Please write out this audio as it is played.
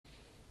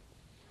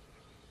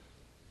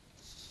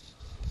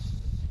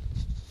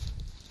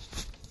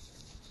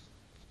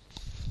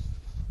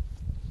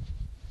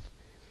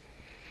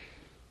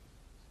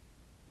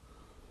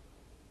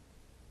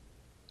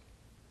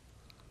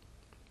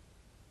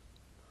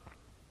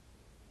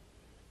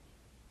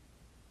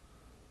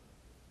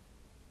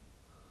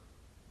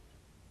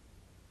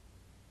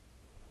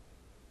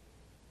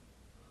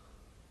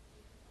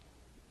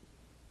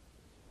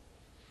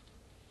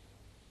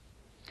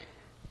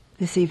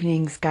This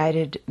evening's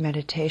guided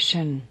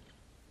meditation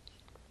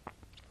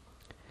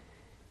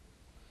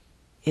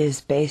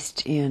is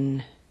based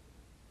in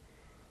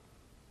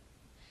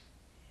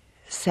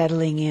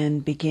settling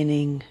in,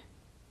 beginning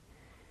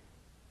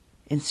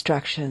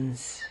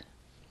instructions,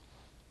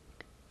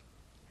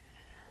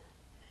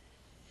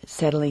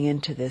 settling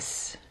into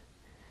this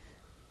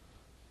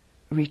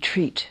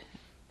retreat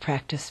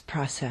practice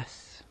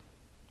process.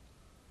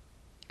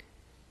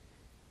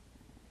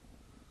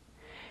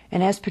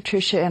 And as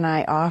Patricia and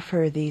I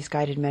offer these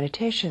guided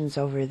meditations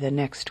over the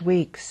next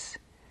weeks,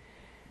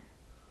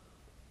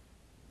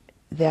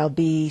 there'll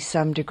be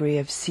some degree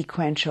of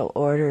sequential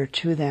order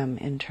to them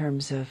in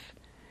terms of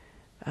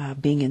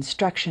being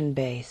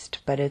instruction-based,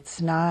 but it's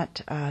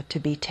not to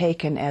be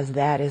taken as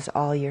that is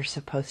all you're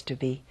supposed to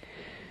be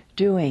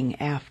doing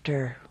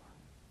after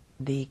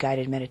the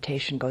guided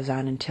meditation goes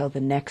on until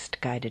the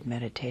next guided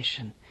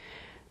meditation.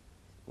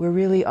 We're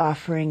really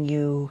offering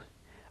you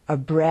a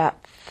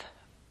breadth,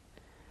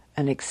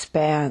 an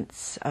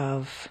expanse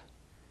of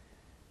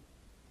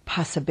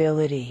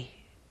possibility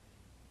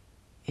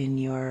in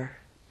your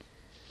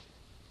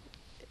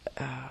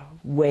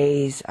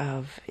ways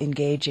of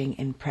engaging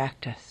in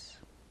practice.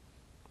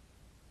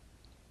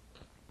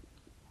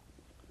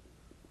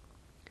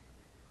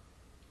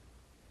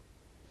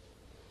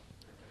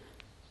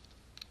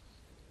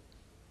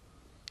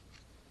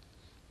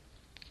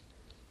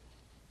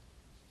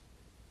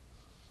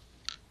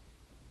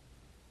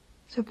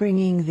 So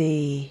bringing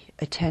the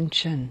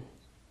attention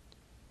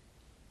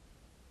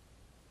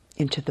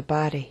into the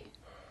body.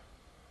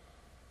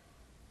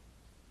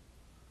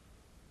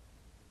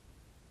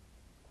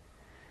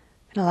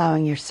 And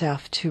allowing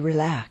yourself to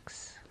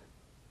relax.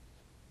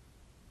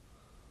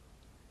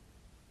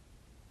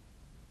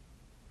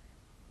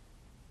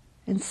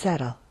 And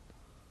settle.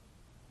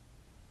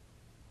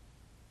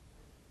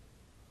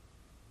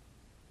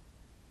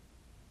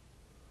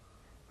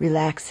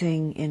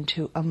 Relaxing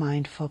into a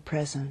mindful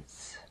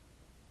presence.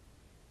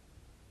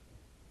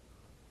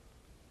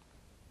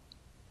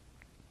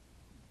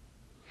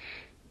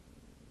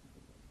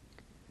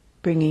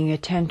 Bringing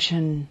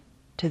attention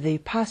to the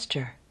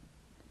posture.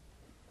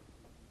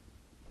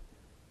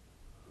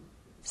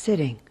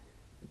 Sitting.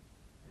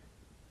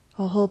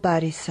 A whole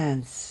body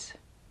sense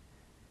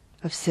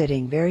of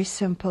sitting. Very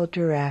simple,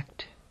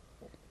 direct,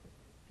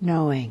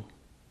 knowing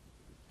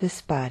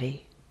this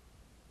body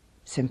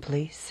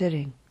simply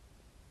sitting.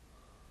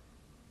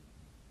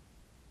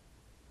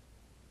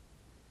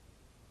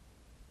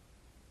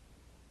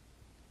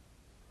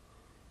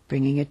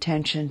 Bringing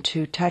attention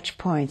to touch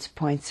points,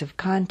 points of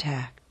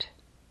contact.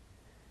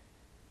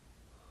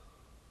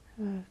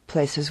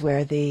 Places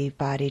where the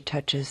body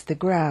touches the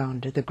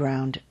ground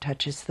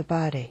touches the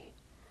body.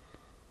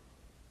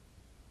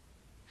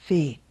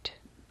 Feet,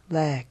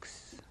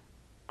 legs,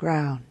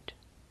 ground.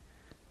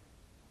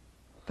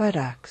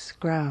 Buttocks,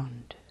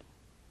 ground.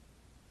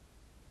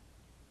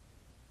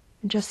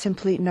 And just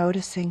simply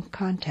noticing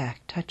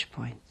contact, touch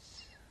points.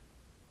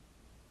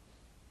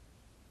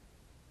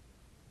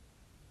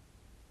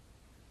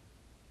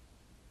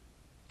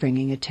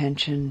 Bringing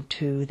attention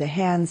to the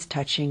hands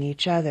touching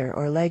each other,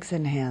 or legs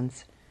and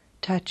hands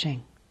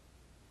touching.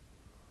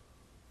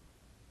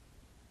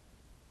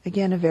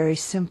 Again, a very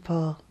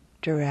simple,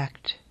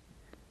 direct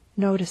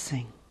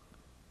noticing,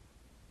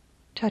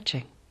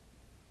 touching.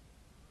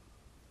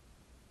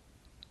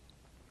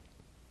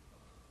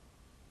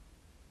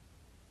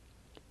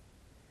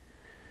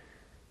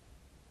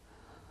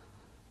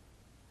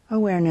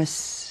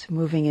 Awareness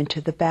moving into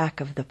the back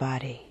of the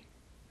body.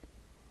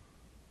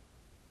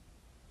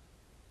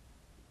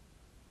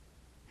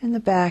 And the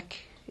back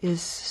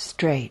is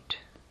straight,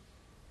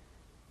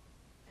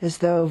 as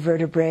though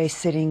vertebrae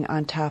sitting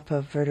on top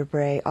of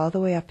vertebrae all the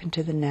way up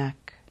into the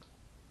neck.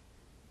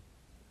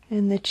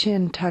 And the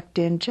chin tucked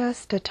in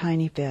just a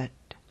tiny bit,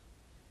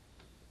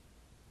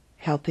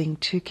 helping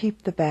to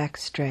keep the back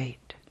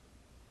straight.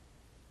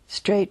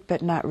 Straight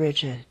but not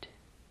rigid.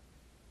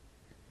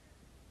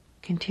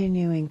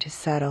 Continuing to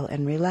settle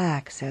and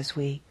relax as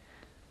we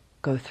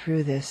go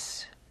through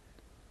this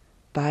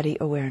body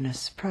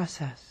awareness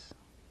process.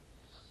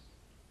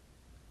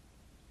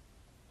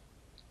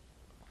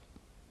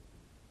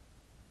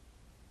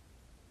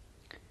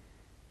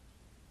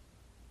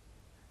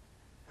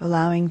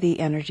 Allowing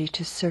the energy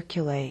to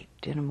circulate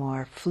in a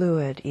more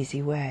fluid,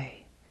 easy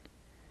way,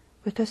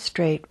 with a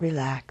straight,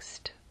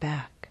 relaxed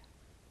back.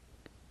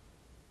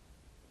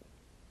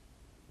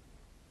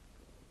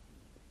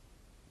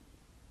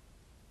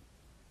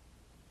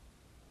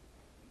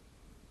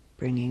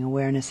 Bringing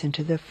awareness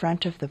into the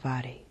front of the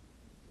body.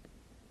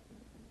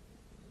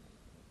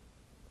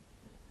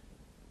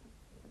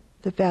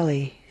 The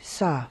belly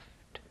soft.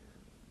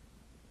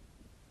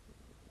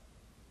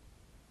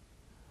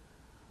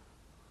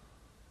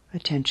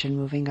 Attention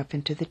moving up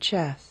into the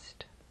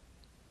chest,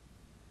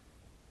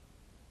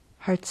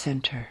 heart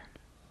center.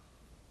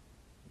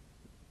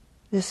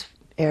 This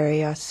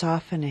area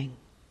softening,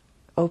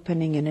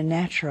 opening in a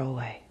natural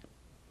way.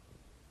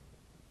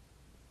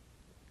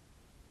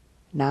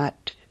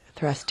 Not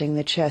thrusting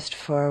the chest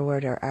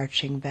forward or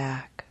arching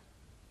back,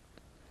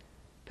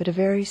 but a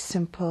very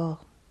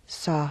simple,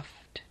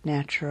 soft,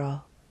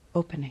 natural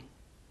opening.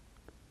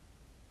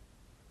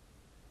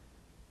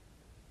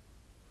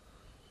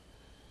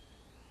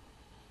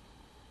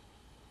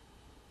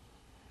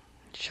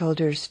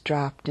 Shoulders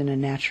dropped in a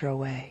natural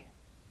way,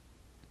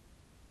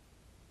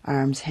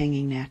 arms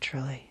hanging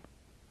naturally,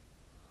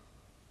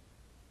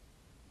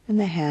 and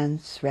the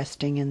hands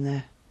resting in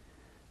the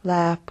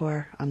lap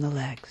or on the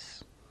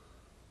legs.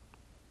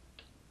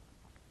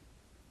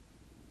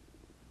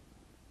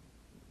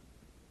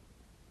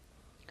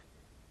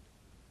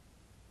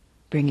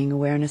 Bringing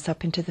awareness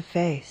up into the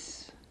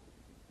face,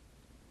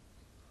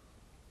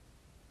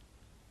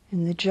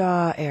 in the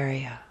jaw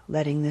area,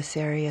 letting this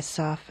area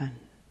soften.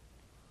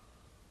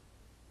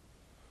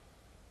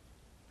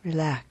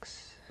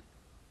 Relax.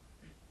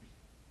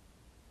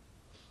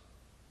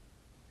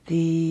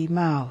 The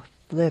mouth,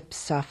 lips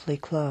softly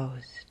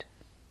closed.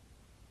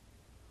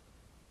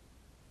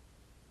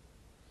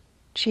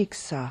 Cheeks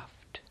soft.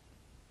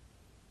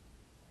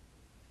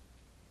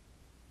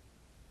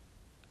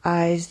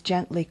 Eyes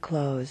gently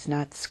closed,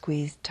 not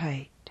squeezed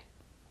tight.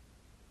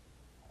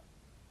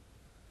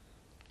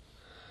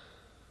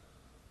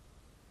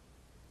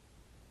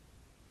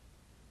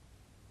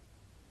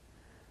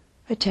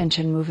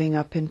 Attention moving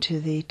up into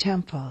the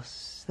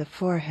temples, the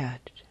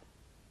forehead,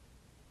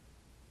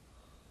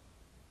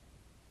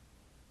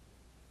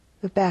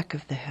 the back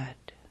of the head,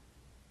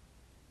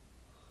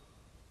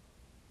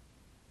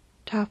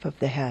 top of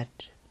the head,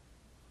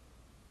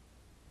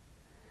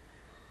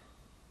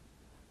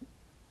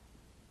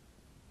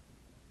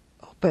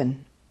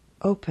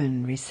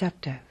 open,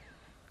 receptive.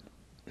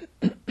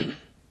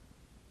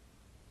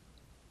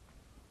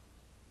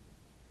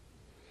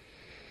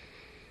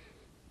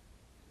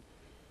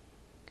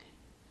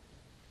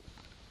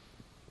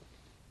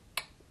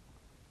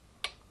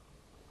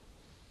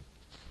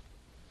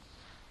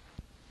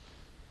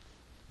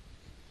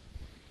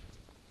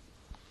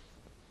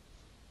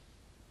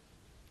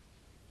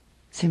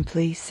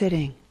 Simply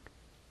sitting,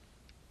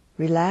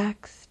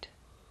 relaxed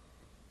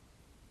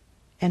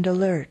and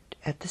alert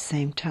at the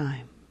same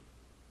time.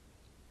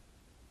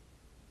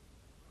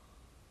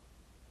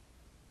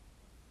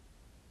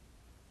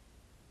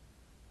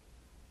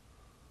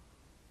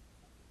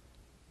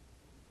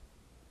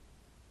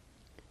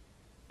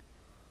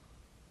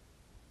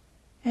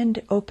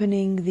 And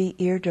opening the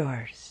ear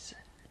doors,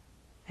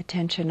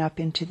 attention up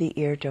into the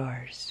ear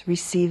doors,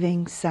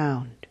 receiving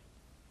sound.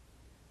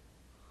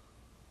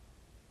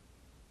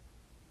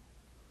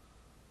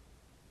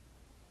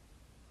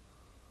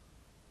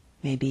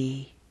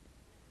 Maybe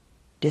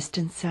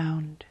distant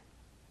sound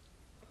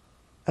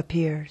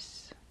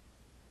appears,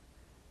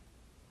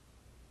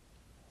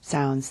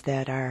 sounds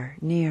that are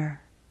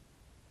near,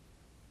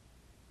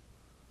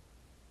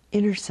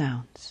 inner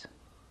sounds.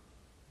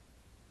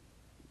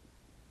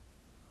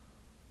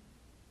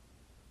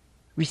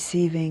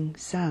 Receiving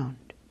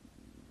sound,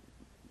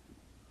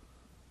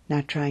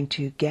 not trying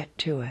to get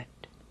to it,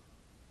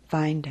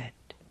 find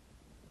it.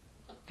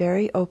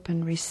 Very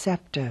open,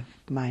 receptive,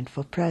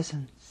 mindful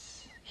presence.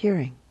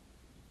 Hearing.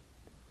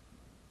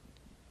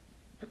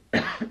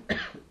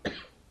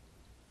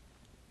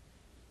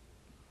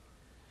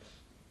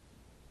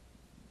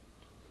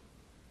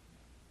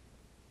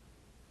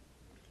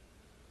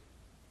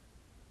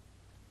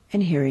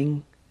 And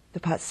hearing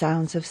the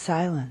sounds of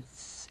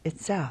silence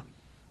itself.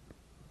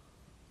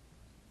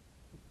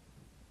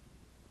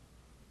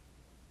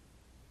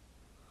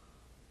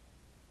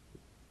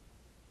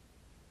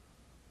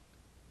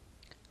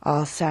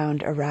 All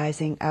sound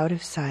arising out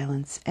of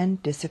silence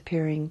and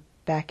disappearing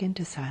back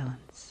into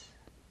silence.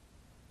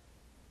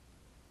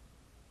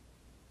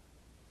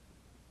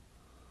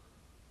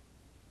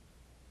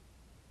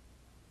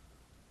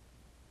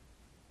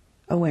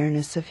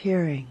 Awareness of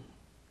hearing,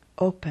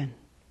 open,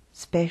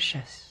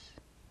 spacious,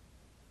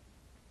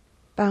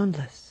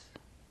 boundless.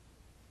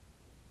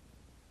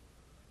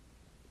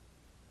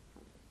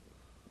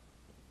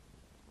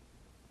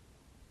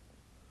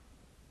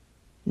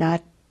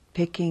 Not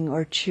picking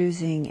or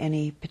choosing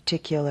any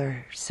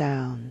particular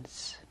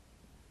sounds.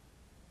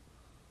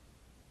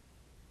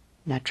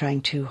 Not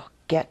trying to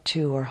get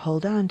to or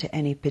hold on to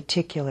any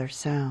particular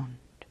sound.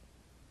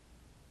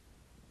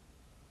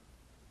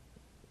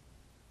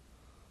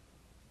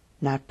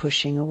 Not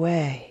pushing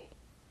away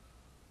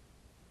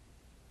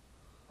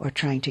or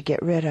trying to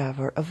get rid of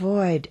or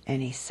avoid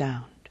any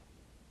sound.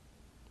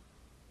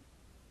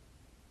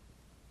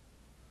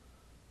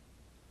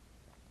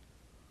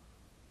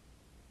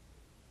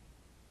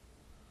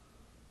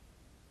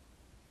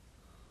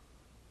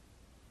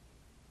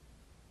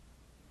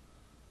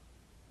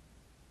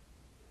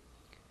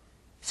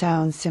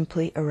 Sounds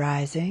simply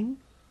arising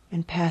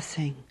and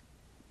passing,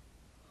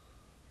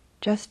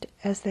 just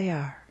as they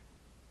are.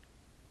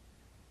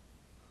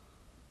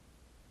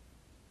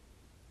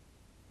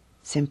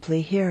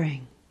 Simply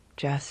hearing,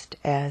 just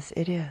as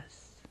it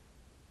is.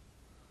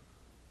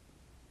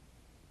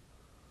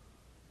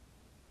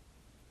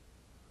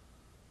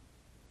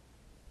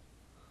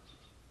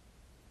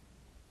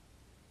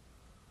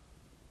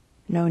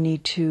 No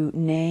need to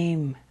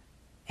name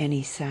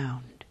any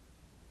sound.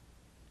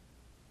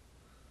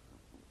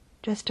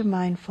 Just a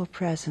mindful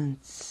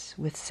presence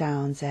with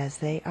sounds as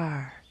they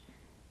are,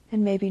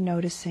 and maybe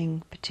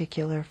noticing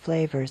particular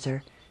flavors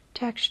or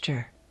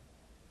texture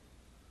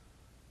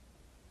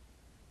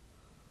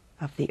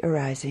of the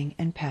arising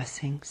and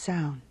passing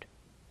sound.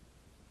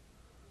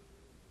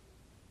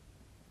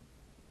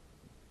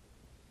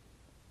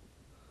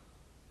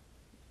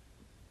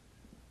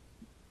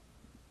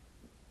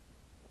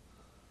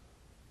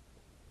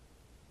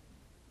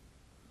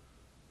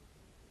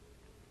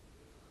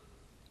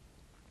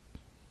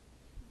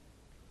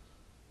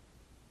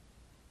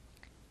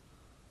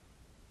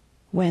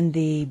 When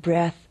the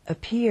breath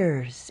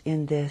appears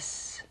in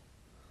this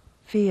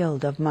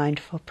field of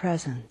mindful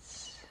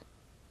presence,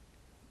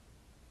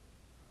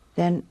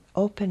 then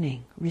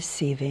opening,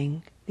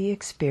 receiving the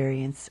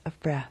experience of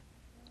breath.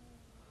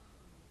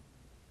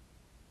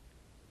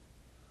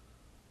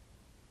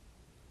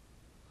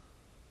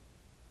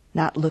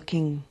 Not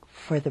looking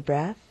for the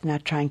breath,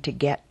 not trying to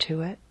get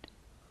to it,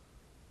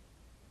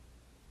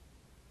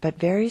 but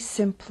very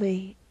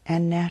simply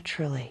and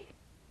naturally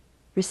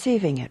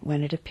receiving it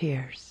when it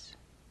appears.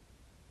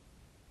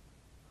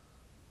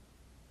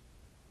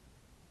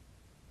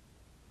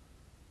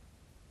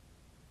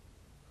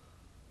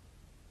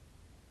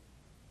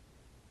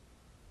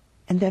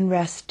 And then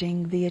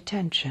resting the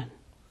attention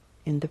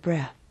in the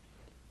breath.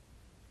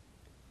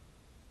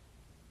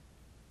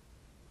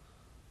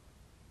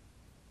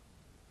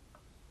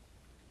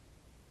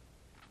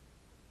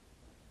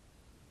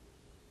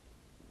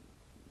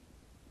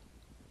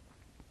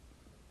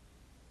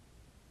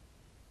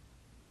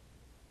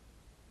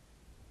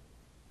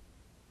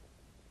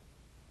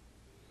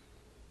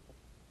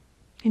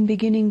 And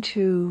beginning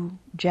to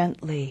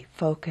gently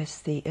focus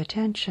the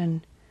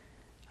attention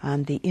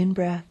on the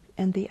in-breath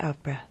and the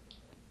out-breath.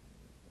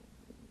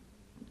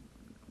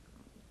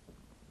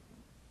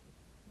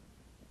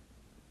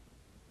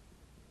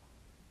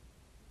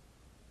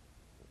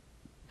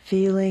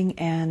 Feeling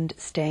and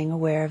staying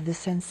aware of the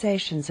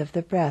sensations of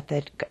the breath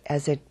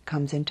as it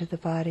comes into the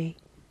body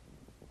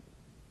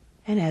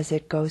and as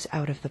it goes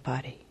out of the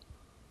body.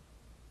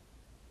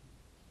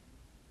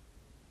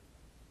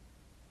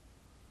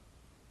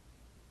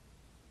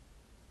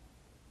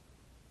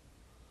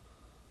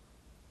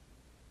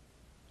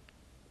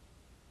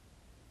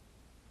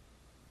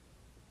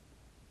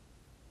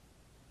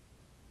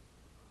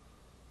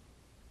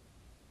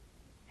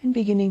 And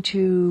beginning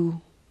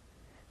to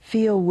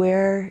feel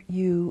where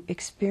you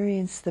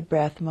experience the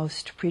breath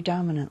most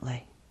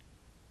predominantly.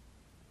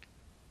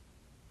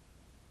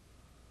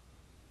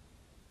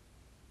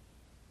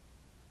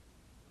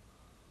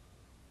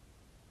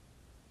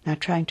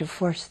 Not trying to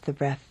force the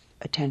breath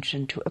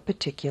attention to a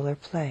particular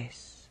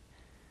place,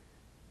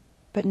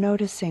 but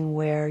noticing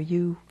where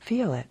you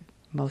feel it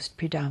most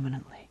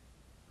predominantly.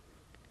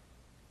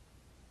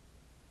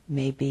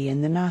 Maybe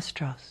in the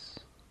nostrils,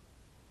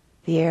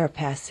 the air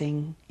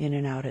passing in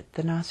and out at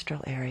the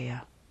nostril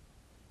area.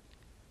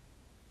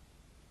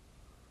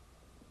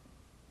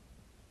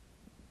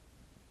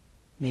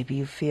 Maybe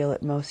you feel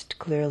it most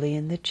clearly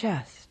in the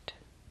chest,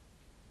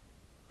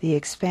 the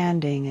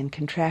expanding and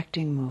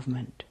contracting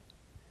movement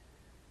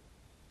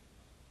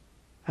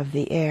of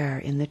the air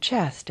in the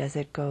chest as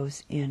it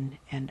goes in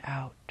and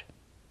out.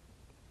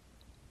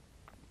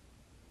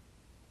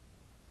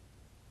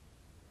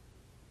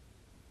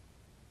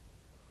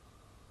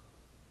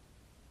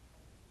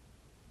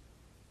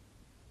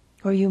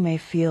 Or you may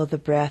feel the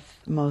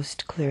breath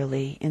most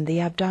clearly in the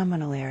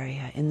abdominal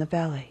area, in the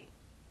belly.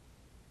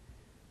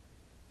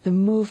 The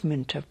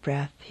movement of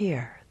breath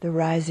here, the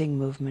rising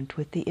movement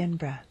with the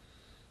in-breath,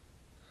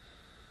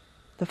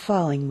 the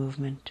falling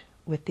movement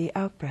with the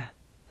out-breath.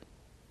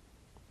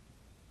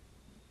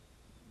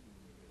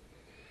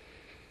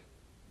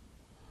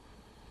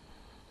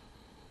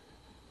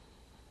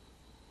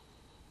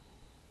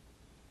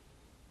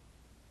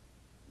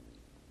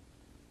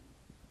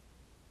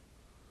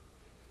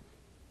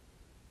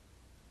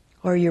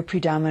 Or your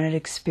predominant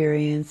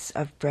experience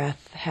of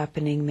breath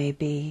happening may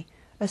be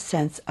a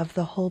sense of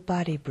the whole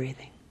body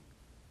breathing.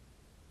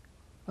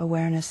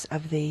 Awareness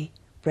of the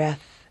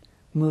breath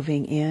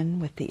moving in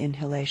with the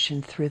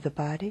inhalation through the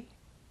body,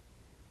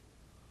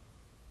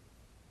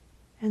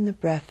 and the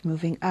breath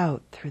moving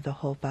out through the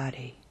whole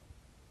body.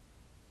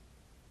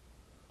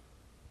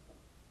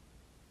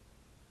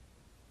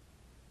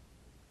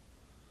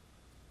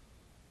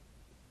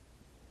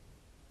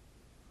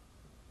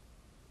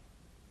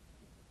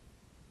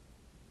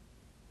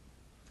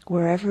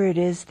 Wherever it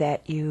is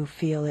that you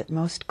feel it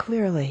most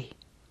clearly,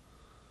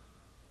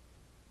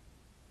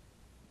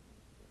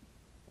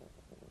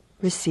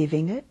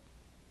 receiving it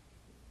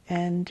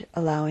and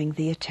allowing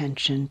the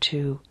attention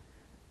to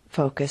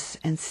focus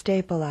and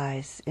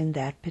stabilize in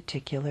that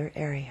particular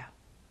area.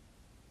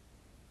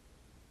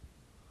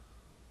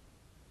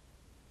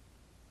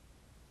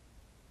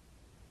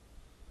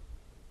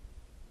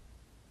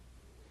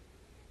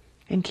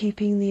 And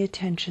keeping the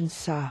attention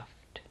soft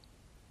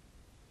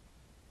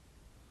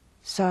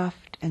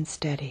and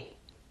steady.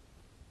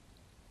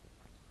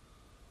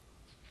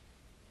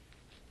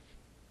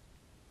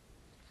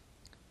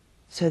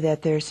 so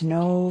that there's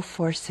no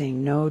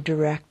forcing, no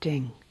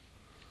directing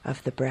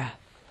of the breath.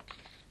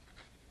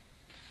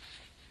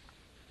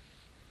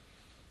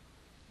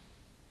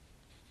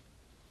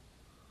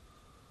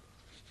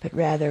 But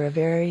rather a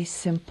very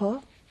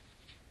simple,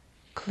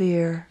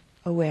 clear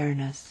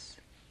awareness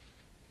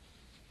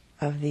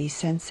of the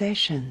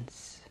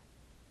sensations,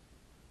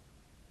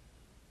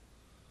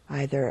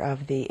 either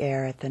of the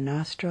air at the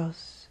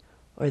nostrils,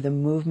 or the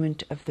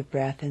movement of the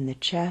breath in the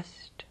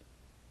chest,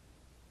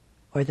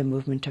 or the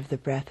movement of the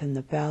breath in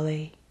the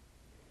belly,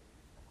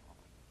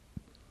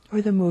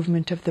 or the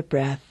movement of the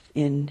breath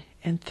in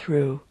and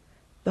through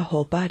the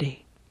whole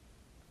body.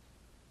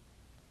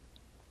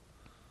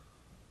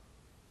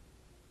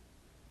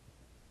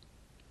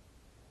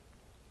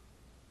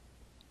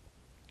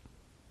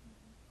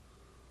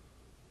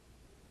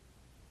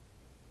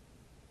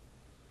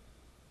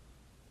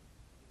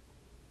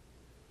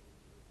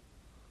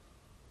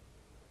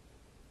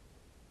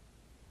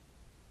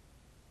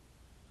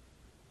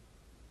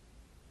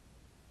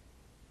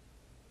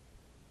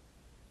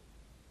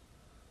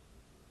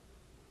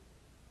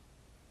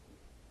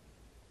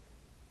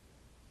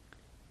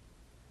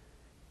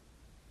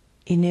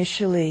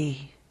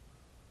 Initially,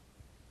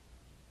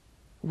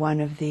 one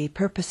of the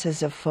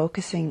purposes of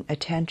focusing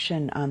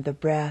attention on the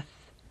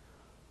breath,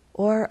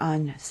 or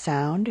on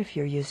sound if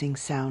you're using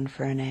sound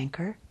for an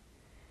anchor,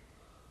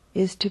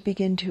 is to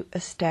begin to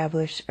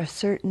establish a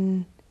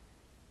certain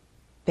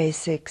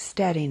basic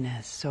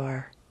steadiness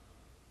or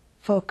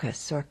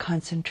focus or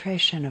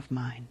concentration of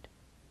mind,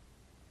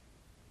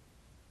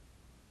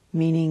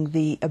 meaning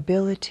the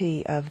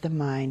ability of the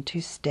mind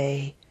to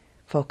stay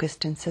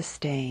focused and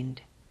sustained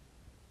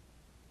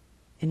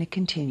in a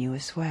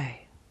continuous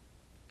way.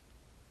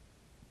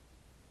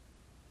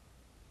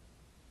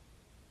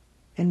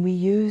 And we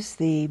use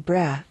the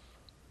breath,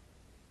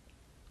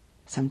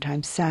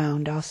 sometimes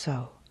sound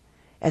also,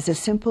 as a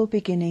simple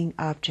beginning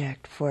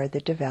object for the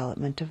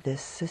development of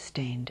this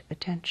sustained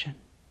attention.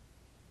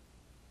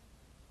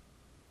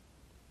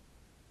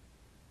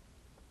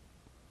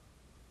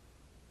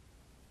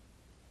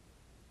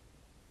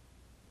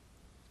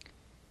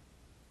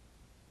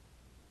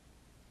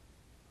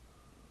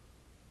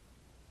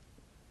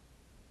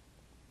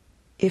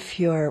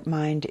 If your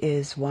mind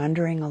is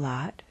wandering a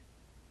lot,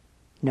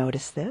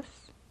 notice this.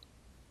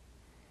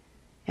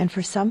 And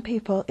for some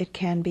people it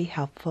can be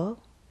helpful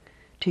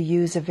to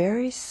use a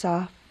very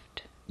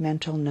soft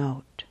mental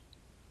note,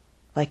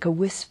 like a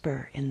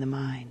whisper in the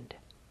mind,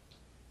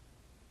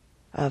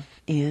 of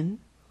in,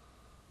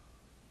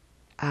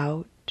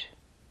 out,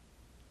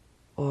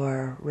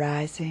 or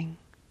rising,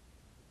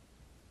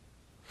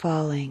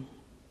 falling,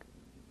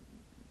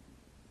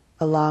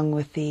 along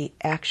with the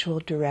actual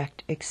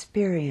direct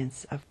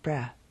experience of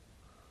breath.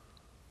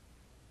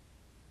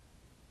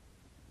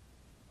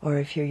 Or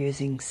if you're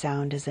using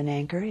sound as an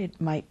anchor,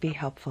 it might be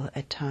helpful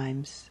at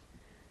times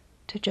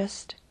to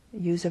just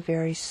use a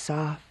very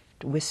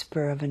soft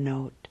whisper of a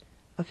note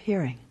of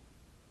hearing.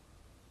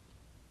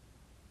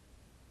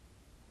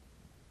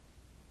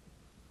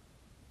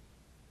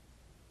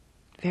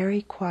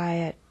 Very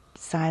quiet,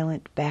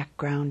 silent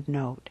background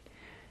note.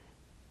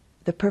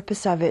 The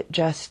purpose of it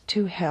just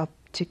to help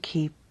to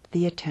keep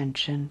the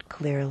attention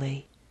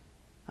clearly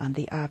on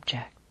the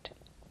object.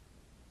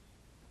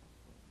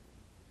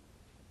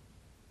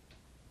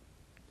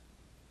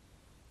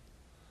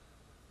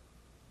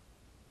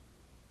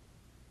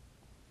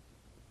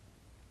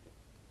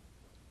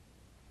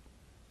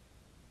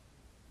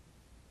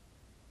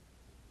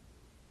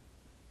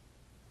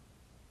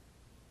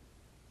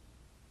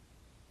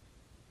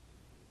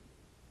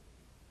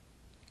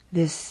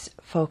 This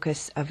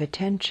focus of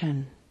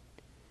attention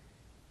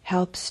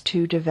helps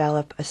to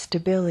develop a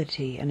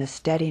stability and a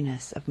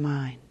steadiness of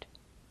mind.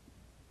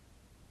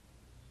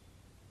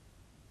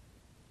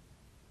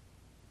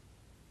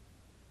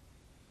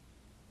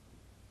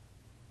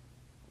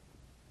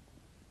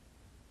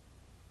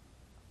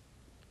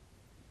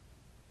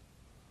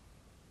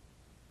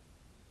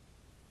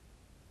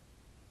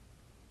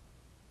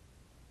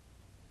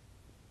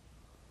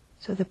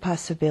 So the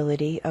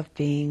possibility of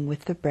being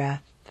with the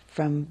breath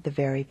from the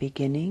very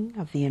beginning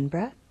of the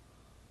in-breath,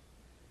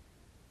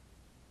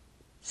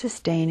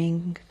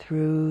 sustaining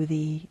through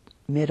the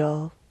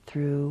middle,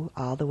 through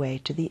all the way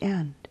to the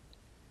end.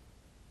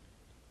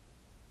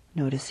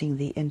 Noticing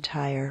the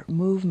entire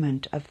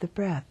movement of the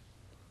breath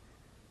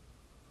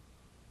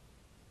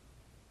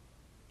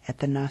at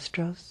the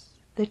nostrils,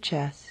 the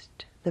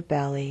chest, the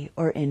belly,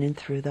 or in and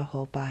through the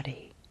whole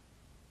body.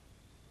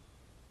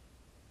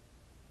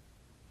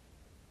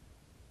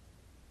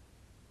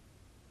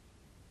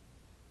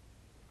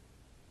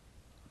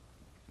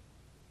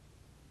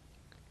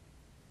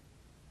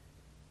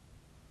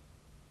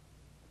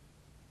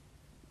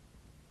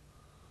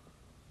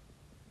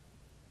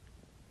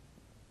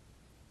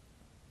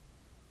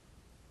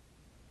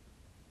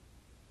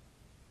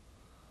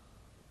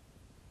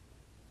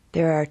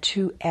 There are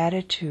two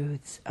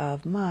attitudes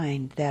of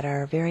mind that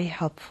are very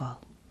helpful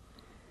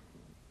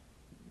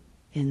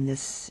in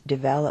this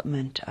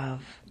development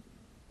of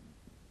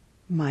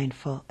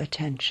mindful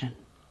attention.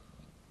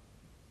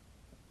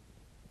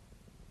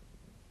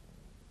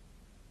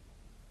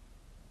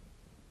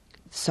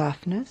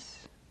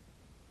 softness,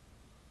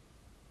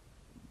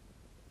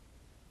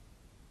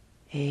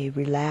 a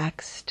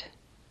relaxed,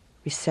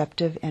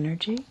 receptive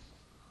energy.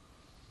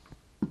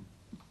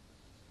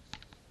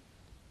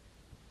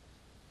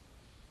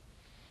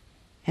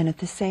 And at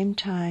the same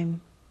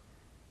time,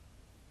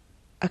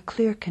 a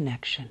clear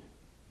connection.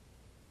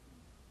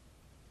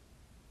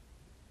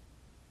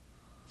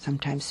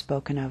 Sometimes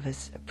spoken of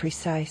as a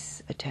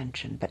precise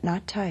attention, but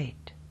not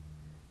tight,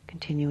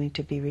 continuing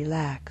to be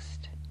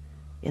relaxed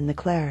in the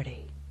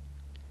clarity.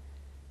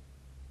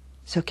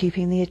 So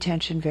keeping the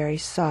attention very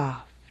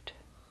soft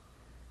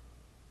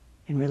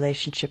in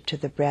relationship to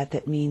the breath,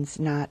 it means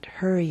not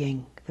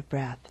hurrying the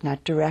breath,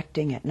 not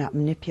directing it, not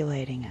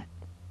manipulating it,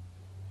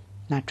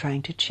 not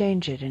trying to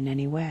change it in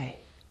any way.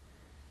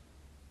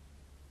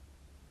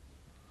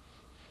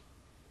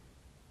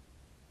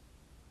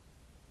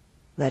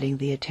 Letting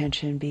the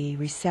attention be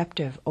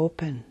receptive,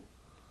 open,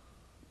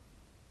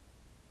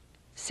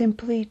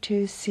 simply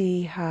to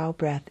see how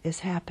breath is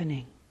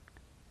happening,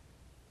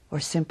 or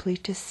simply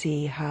to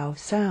see how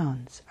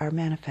sounds are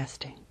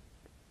manifesting.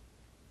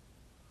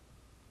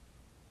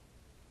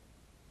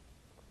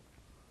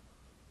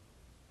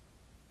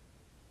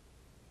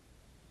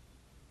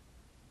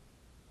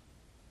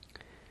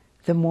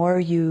 The more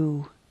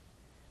you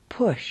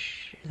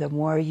push, the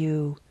more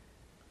you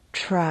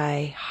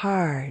try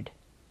hard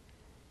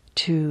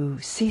to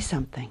see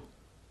something,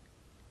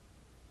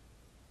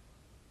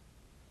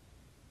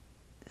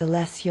 the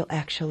less you'll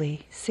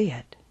actually see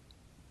it.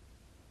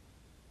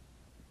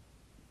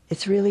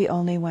 It's really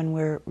only when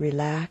we're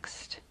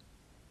relaxed,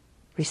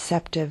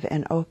 receptive,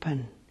 and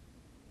open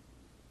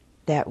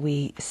that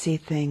we see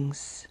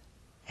things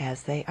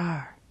as they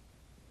are.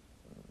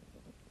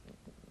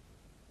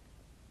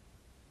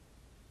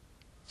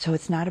 So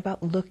it's not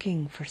about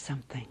looking for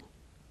something.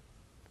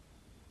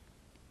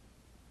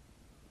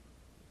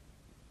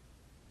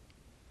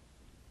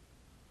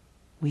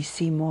 We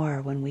see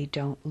more when we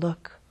don't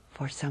look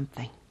for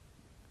something.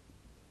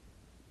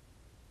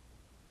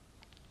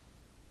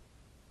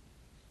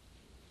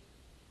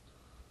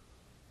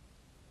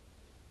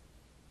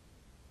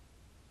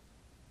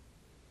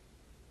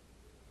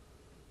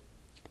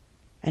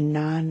 A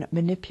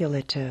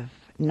non-manipulative,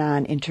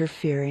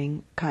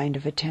 non-interfering kind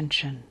of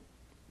attention.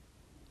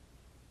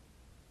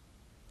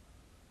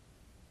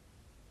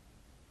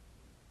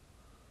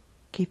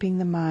 Keeping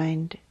the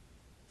mind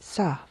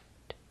soft.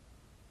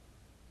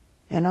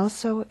 And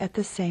also, at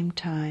the same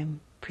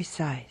time,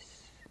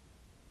 precise.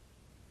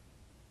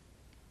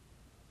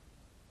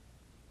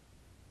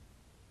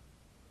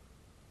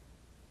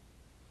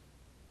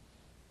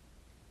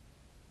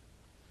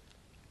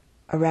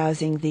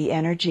 Arousing the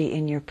energy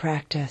in your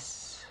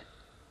practice.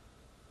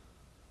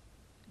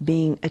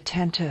 Being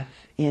attentive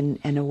in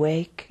an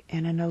awake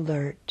and an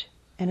alert,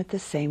 and at the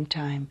same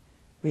time,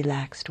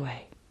 relaxed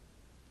way.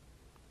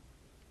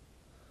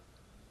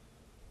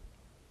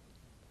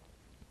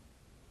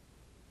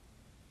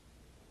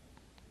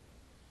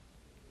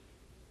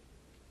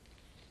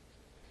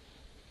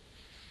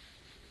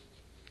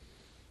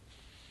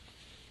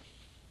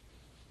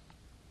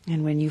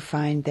 And when you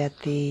find that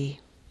the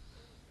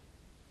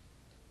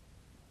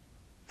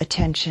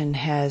attention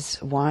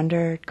has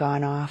wandered,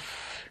 gone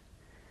off,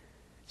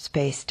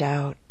 spaced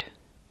out,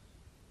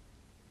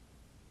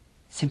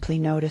 simply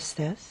notice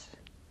this.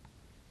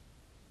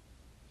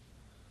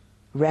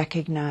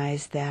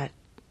 Recognize that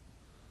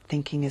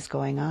thinking is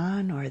going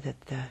on or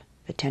that the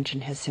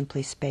attention has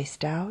simply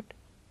spaced out.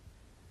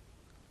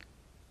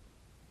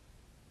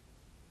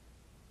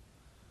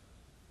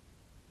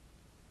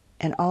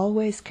 And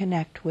always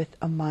connect with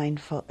a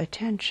mindful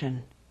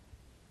attention.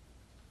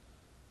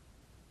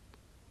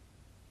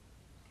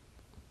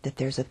 That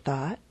there's a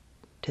thought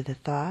to the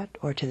thought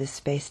or to the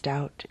spaced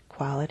out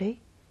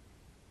quality.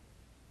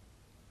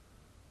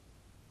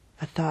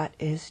 A thought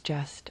is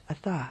just a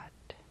thought.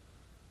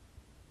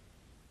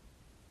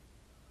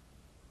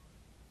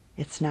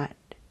 It's not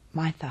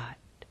my thought.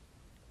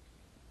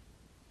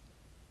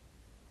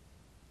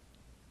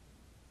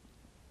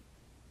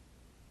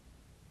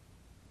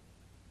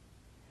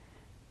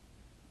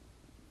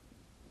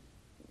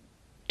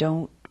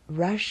 Don't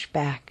rush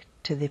back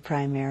to the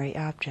primary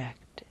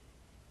object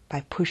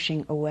by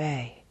pushing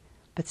away,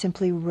 but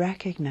simply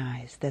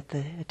recognize that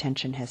the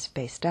attention has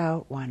spaced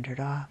out, wandered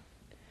off,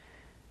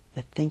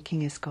 that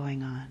thinking is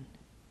going on.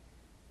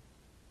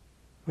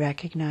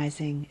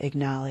 Recognizing,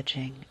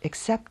 acknowledging,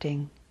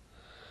 accepting,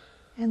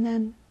 and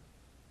then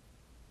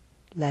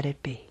let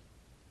it be.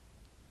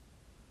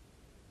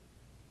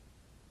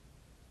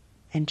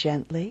 And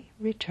gently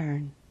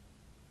return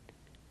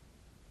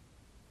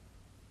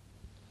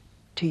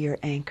to your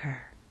anchor,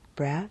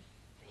 breath,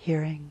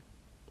 hearing.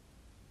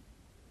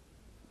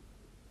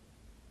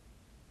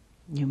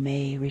 You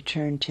may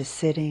return to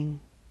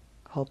sitting,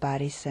 whole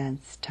body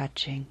sense,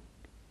 touching,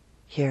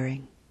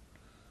 hearing.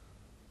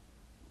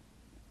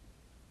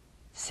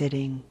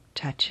 Sitting,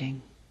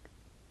 touching,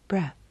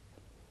 breath.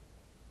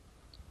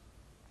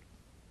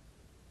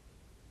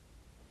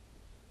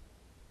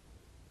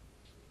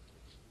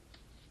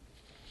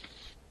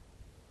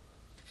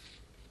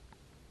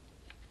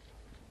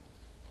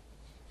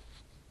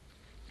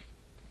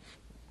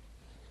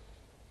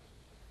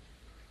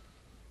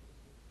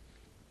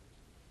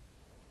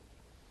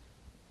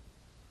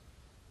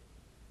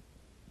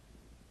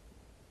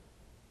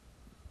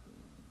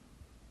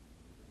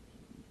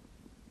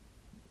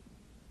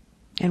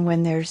 And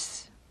when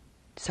there's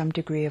some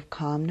degree of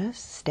calmness,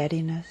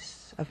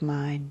 steadiness of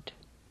mind,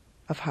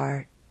 of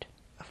heart,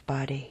 of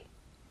body,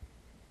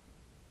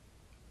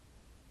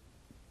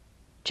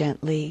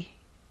 gently,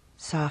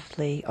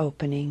 softly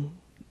opening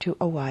to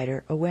a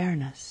wider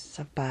awareness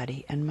of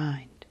body and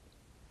mind.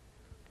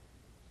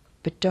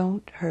 But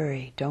don't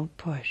hurry, don't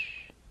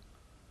push.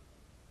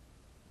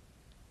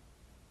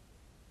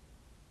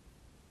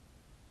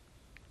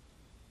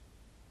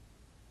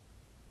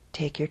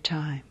 Take your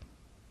time.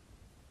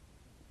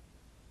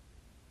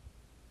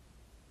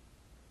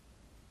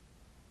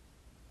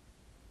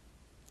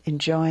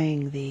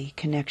 Enjoying the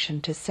connection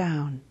to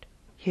sound,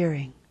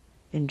 hearing,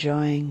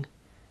 enjoying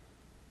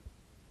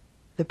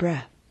the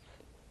breath.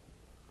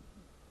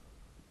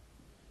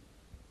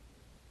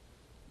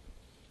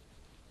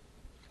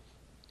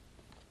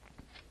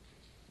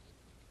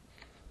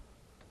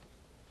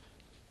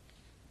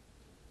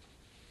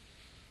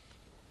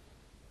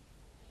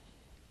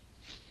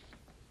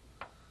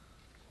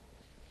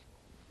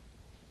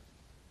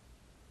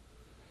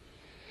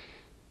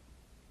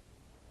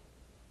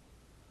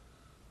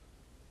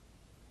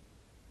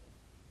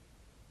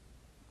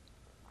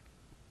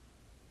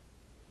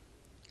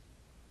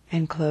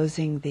 And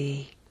closing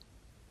the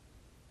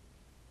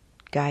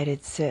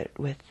guided sit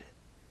with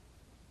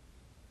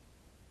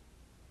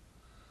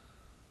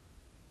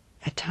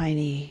a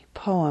tiny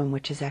poem,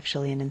 which is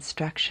actually an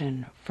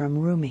instruction from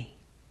Rumi.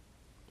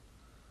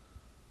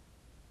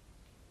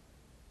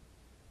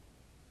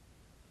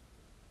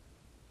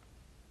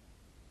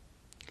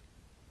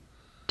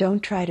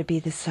 Don't try to be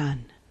the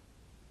sun.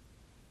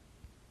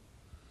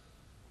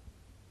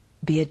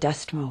 Be a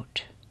dust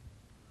mote,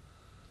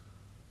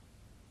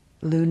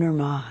 lunar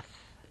moth.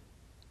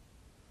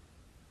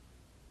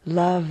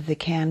 Love the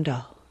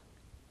candle.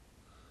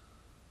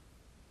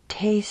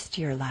 Taste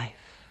your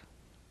life.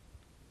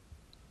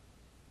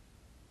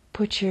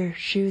 Put your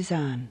shoes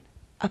on,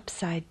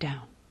 upside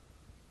down.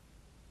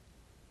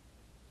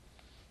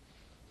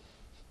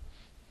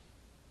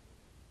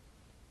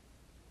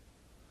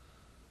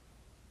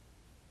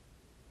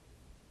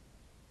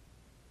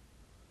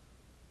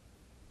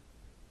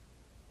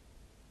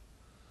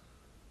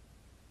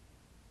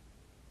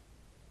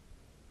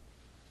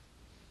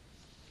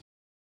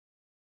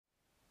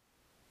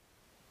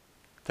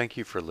 Thank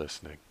you for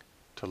listening.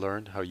 To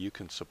learn how you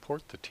can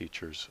support the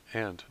teachers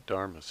and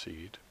Dharma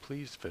Seed,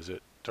 please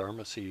visit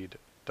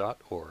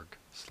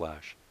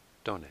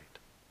dharmaseed.org/donate.